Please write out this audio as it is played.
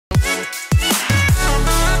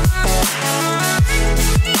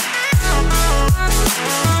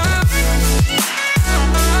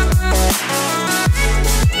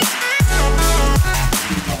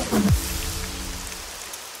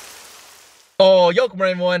Yo, good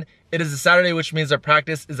morning everyone. It is a Saturday, which means our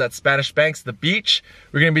practice is at Spanish Banks, the beach.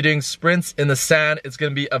 We're gonna be doing sprints in the sand. It's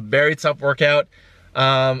gonna be a very tough workout.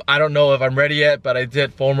 I don't know if I'm ready yet, but I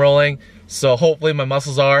did foam rolling, so hopefully my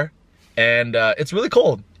muscles are. And it's really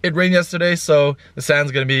cold. It rained yesterday, so the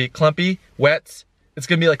sand's gonna be clumpy, wet. It's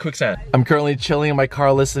gonna be like quicksand. I'm currently chilling in my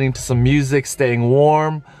car listening to some music, staying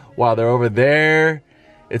warm while they're over there.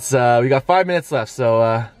 It's we got 5 minutes left,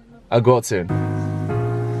 so I'll go out soon.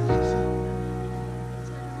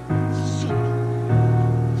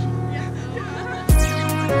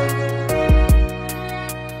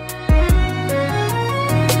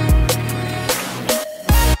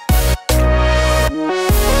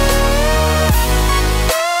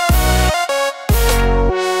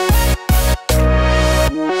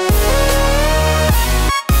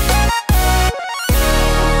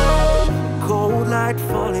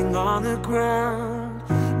 Falling on the ground,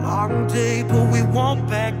 long day but we won't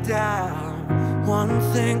back down. One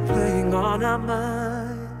thing playing on our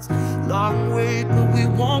minds, long wait but we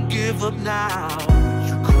won't give up now.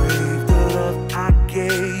 You crave the love I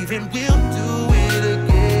gave and we'll do it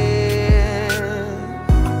again.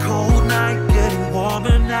 A cold night getting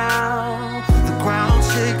warmer now, the ground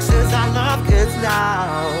shakes as our love gets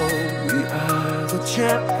loud. We are the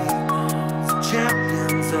champions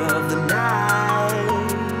of the night.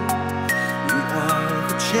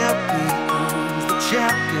 The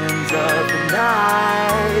champions of the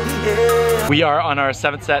night, yeah. We are on our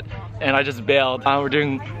 7th set and I just bailed. We're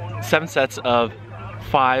doing 7 sets of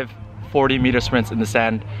 5 40-meter sprints in the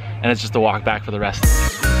sand, and it's just a walk back for the rest. We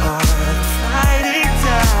are the fighting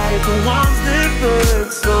tide, the ones that burn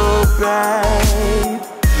so bright.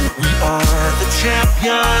 We are the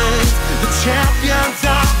champions of the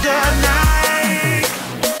night.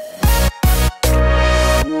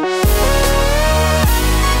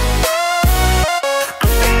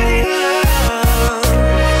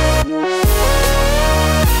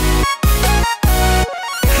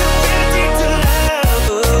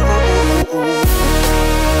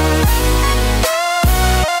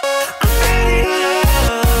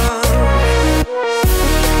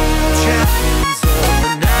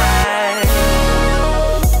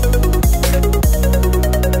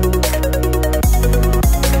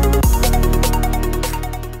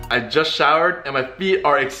 I just showered and my feet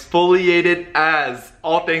are exfoliated as,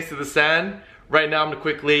 all thanks to the sand. Right now I'm gonna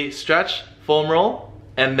quickly stretch, foam roll,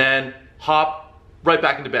 and then hop right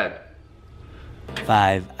back into bed.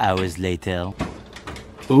 5 hours later.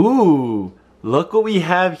 Ooh, look what we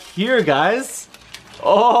have here, guys.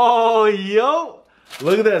 Oh, yo,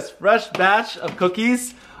 look at this, fresh batch of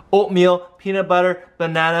cookies, oatmeal, peanut butter,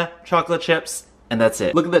 banana, chocolate chips, and that's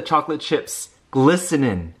it. Look at the chocolate chips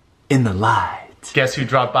glistening in the light. Guess who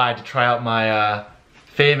dropped by to try out my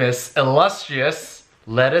famous, illustrious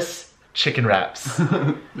lettuce chicken wraps?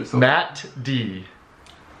 So Matt D.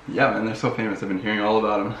 Yeah, man, they're so famous. I've been hearing all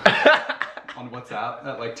about them on WhatsApp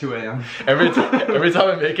at like 2 a.m. Every time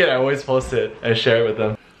I make it, I always post it and share it with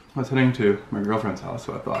them. I was heading to my girlfriend's house,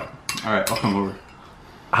 so I thought, all right, I'll come over.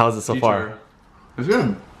 How's it so far? It's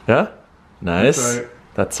good. Yeah? Nice. It's right.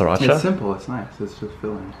 That's sriracha. It's simple, it's nice, it's just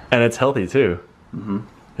filling. And it's healthy too. Mm-hmm.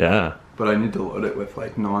 Yeah. But I need to load it with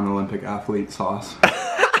like non-Olympic athlete sauce.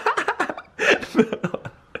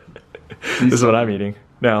 This is what I'm eating.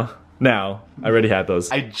 Now, I already had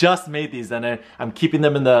those. I just made these and I'm keeping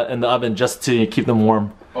them in the oven just to keep them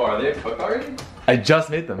warm. Oh, are they cooked already? I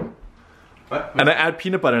just made them. What? And I add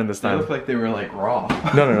peanut butter in this They time. look like they were like raw.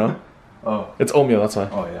 No. Oh. It's oatmeal, that's why.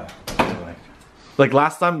 Oh yeah. Like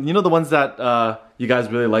last time, you know the ones that you guys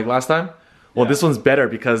really liked last time? Well, Yeah. this one's better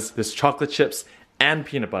because there's chocolate chips and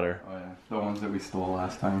peanut butter. Oh yeah, the ones that we stole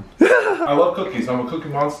last time. I love cookies. I'm a cookie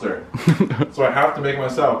monster. So I have to make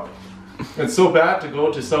myself. It's so bad to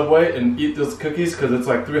go to Subway and eat those cookies because it's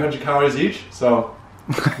like 300 calories each. So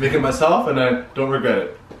make it myself and I don't regret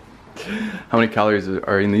it. How many calories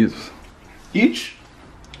are in these? Each?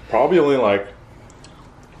 Probably only like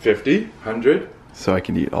 50, 100. So I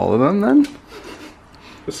can eat all of them then?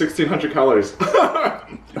 1,600 calories.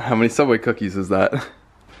 How many Subway cookies is that?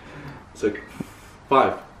 It's like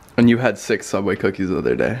 5. And you had 6 Subway cookies the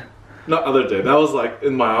other day. Not other day. That was like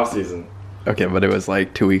in my off season. Okay, but it was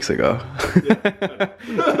like 2 weeks ago.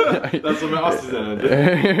 That's what my off season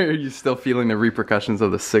ended. Are you still feeling the repercussions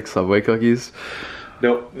of the 6 Subway cookies?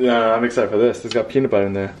 Nope. Yeah, I'm excited for this. It's got peanut butter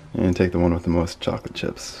in there. And take the one with the most chocolate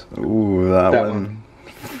chips. Ooh, that one.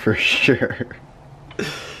 For sure.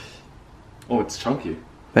 Oh, it's chunky.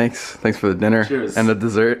 Thanks for the dinner. Cheers. And the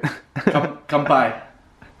dessert. Kampai.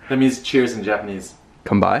 That means cheers in Japanese.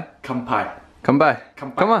 Come by? Kampai. Come by.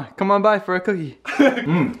 Come by. Come on by for a cookie.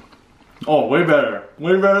 Oh, way better.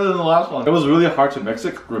 Way better than the last one. It was really hard to mix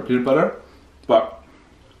it with peanut butter, but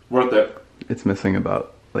worth it. It's missing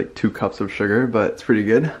about like 2 cups of sugar, but it's pretty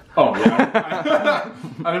good. Oh yeah.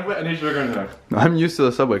 I didn't put any sugar in there. I'm used to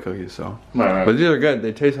the Subway cookies, so. Right. But these are good.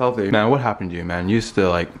 They taste healthy. Man, what happened to you, man? You used to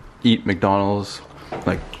like eat McDonald's,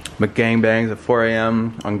 like McGangbangs at 4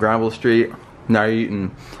 a.m. on Granville Street. Now you're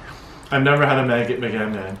eating. I've never had a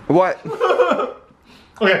McGangban. What?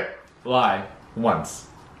 Okay. Lie. Once.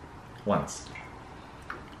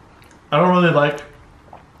 I don't really like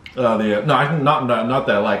not that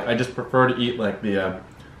I like. I just prefer to eat like the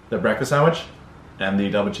breakfast sandwich and the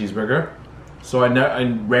double cheeseburger. So I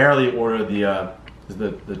rarely order the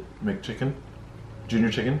McChicken, junior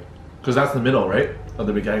chicken, because that's the middle, right, of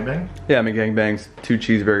the McGangbang. Yeah, McGangbangs, 2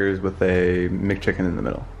 cheeseburgers with a McChicken in the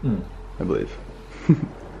middle, I believe.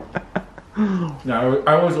 No,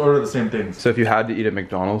 I always order the same things. So if you had to eat at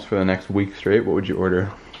McDonald's for the next week straight, what would you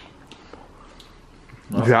order?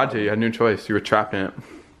 If you had to, you had no choice. You were trapped in it.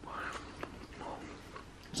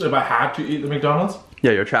 So if I had to eat the McDonald's?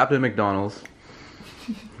 Yeah, you're trapped in McDonald's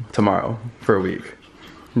tomorrow for a week.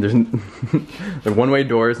 There's they're one-way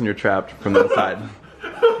doors and you're trapped from the inside.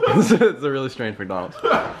 It's a really strange McDonald's.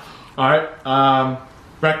 All right,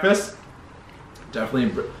 breakfast. Definitely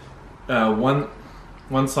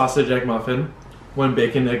one sausage egg muffin, 1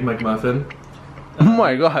 bacon egg McMuffin. Oh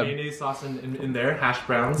my god! Mayonnaise sauce in there, hash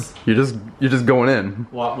browns. You're just going in.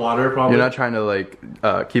 Water probably. You're not trying to like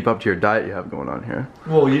keep up to your diet you have going on here.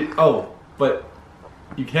 Well, but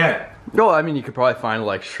you can't. No, I mean you could probably find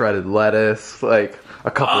like shredded lettuce, like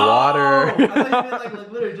a cup of water. I thought you meant like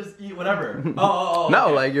literally just eat whatever. No,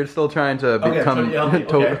 okay. like you're still trying to become.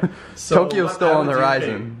 Okay. So Tokyo's still on the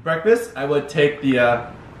horizon. Breakfast, I would take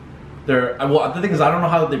the thing is I don't know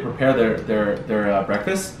how they prepare their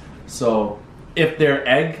breakfast. So if their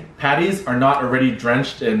egg patties are not already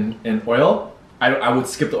drenched in oil, I would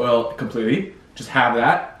skip the oil completely. Just have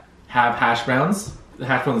that. Have hash browns. The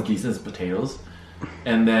hash browns is decent as potatoes.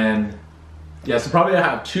 And then, yeah, so probably I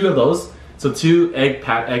have 2 of those. So 2 egg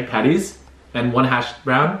patties and 1 hash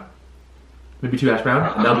brown. Maybe 2 hash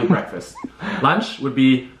brown, and that'll be breakfast. Lunch would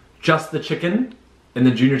be just the chicken and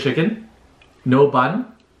the junior chicken. No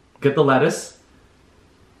bun. Get the lettuce.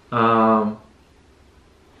 Have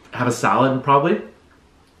a salad probably.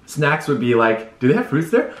 Snacks would be like, do they have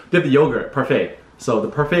fruits there? They have the yogurt, parfait. So the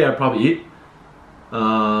parfait I'd probably eat.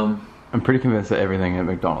 I'm pretty convinced that everything at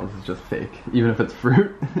McDonald's is just fake. Even if it's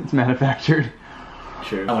fruit, it's manufactured.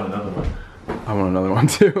 Sure. I want another one. I want another one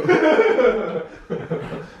too.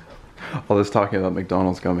 All this talking about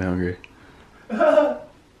McDonald's got me hungry.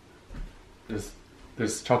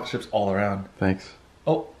 There's chocolate chips all around. Thanks.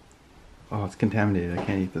 Oh, it's contaminated. I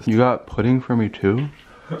can't eat this. You got pudding for me too?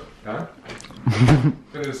 huh? Look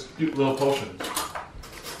at this cute little potion.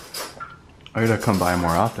 I gotta come by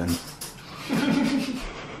more often.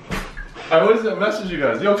 I always message you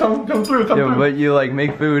guys. Yo, come through, come through. But you like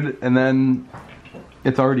make food and then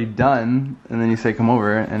it's already done, and then you say come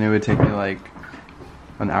over, and it would take me like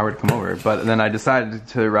an hour to come over. But then I decided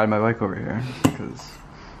to ride my bike over here because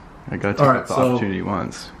I gotta take up the opportunity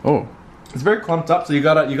once. Oh, it's very clumped up, so you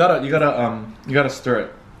gotta stir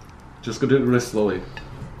it. Just go do it really slowly.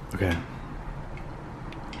 okay.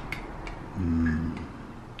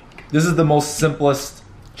 This is the most simplest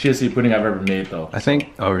chia seed pudding I've ever made, though. I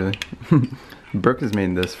think. Oh, really? Brooke has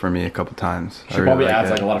made this for me a couple times. She probably adds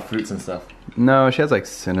like a lot of fruits and stuff. No, she has like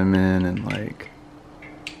cinnamon and like.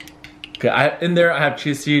 Okay, in there I have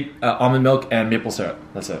chia seed, almond milk, and maple syrup.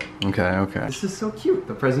 That's it. Okay. This is so cute.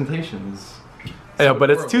 The presentation is. Yeah, but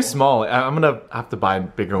it's too small. I'm gonna have to buy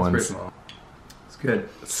bigger ones. Pretty small. It's good.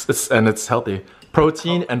 It's healthy.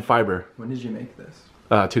 Protein and fiber. When did you make this?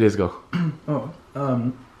 2 days ago.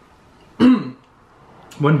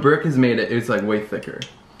 When Brooke has made it, it's like way thicker.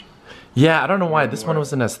 Yeah, I don't know why. This one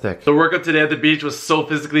wasn't as thick. The workout today at the beach was so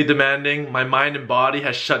physically demanding. My mind and body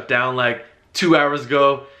has shut down like 2 hours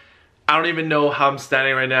ago. I don't even know how I'm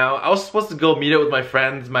standing right now. I was supposed to go meet up with my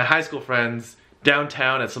friends, my high school friends,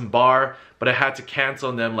 downtown at some bar, but I had to cancel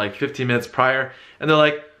on them like 15 minutes prior. And they're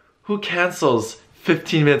like, who cancels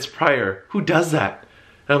 15 minutes prior? Who does that?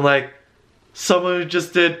 And I'm like, someone who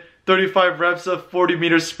just did 35 reps of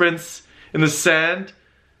 40-meter sprints in the sand,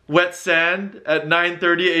 wet sand at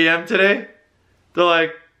 9:30 a.m. today. They're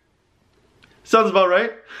like, sounds about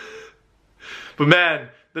right. But man,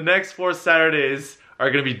 the next 4 Saturdays are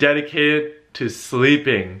gonna be dedicated to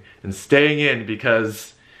sleeping and staying in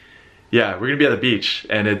because yeah, we're gonna be at the beach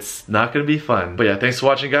and it's not gonna be fun. But yeah, thanks for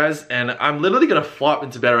watching guys, and I'm literally gonna flop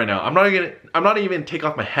into bed right now. I'm not even gonna take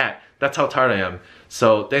off my hat. That's how tired I am.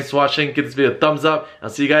 So thanks for watching, give this video a thumbs up, I'll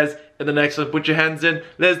see you guys in the next one. Put your hands in,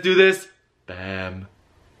 let's do this. Bam.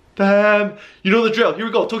 Bam. You know the drill. Here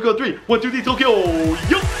we go. Tokyo 3. 1, 2, 3, Tokyo.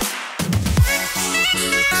 Yo!